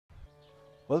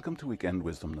Welcome to Weekend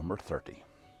Wisdom number 30.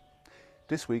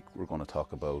 This week we're going to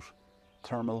talk about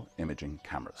thermal imaging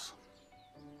cameras.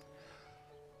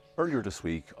 Earlier this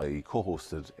week I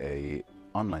co-hosted an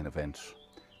online event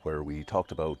where we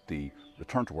talked about the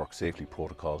return to work safely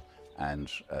protocol and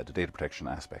the data protection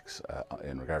aspects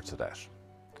in regards to that.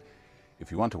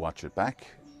 If you want to watch it back,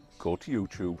 go to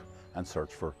YouTube and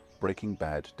search for Breaking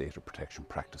Bad Data Protection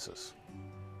Practices.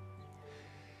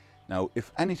 Now,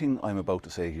 if anything I'm about to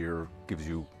say here gives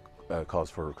you cause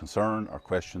for concern or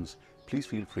questions, please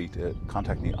feel free to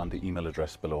contact me on the email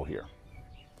address below here.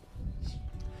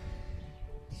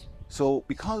 So,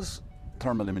 because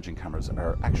thermal imaging cameras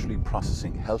are actually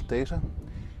processing health data,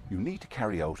 you need to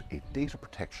carry out a data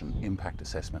protection impact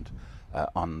assessment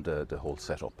on the whole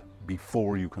setup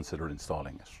before you consider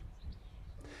installing it.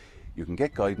 You can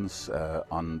get guidance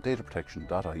on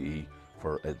dataprotection.ie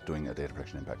for doing a data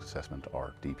protection impact assessment,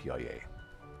 or DPIA.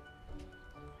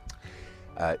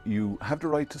 You have the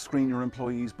right to screen your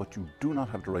employees, but you do not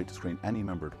have the right to screen any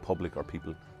member of the public or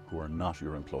people who are not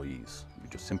your employees. You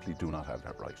just simply do not have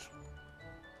that right.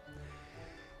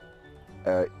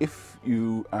 If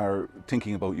you are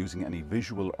thinking about using any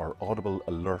visual or audible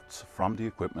alerts from the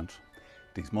equipment,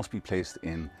 these must be placed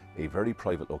in a very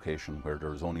private location where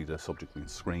there is only the subject being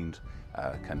screened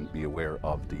can be aware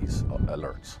of these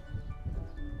alerts.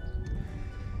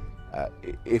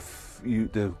 If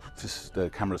the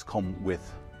cameras come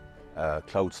with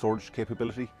cloud storage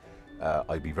capability,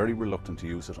 I'd be very reluctant to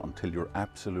use it until you're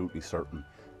absolutely certain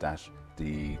that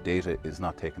the data is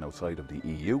not taken outside of the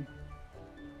EU.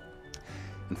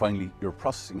 And finally, you're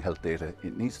processing health data,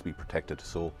 it needs to be protected.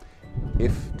 So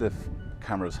if the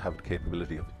cameras have the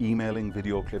capability of emailing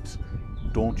video clips,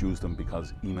 don't use them,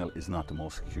 because email is not the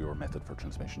most secure method for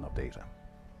transmission of data.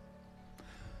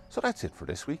 So that's it for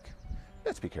this week.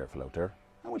 Let's be careful out there,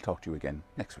 and we'll talk to you again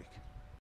next week.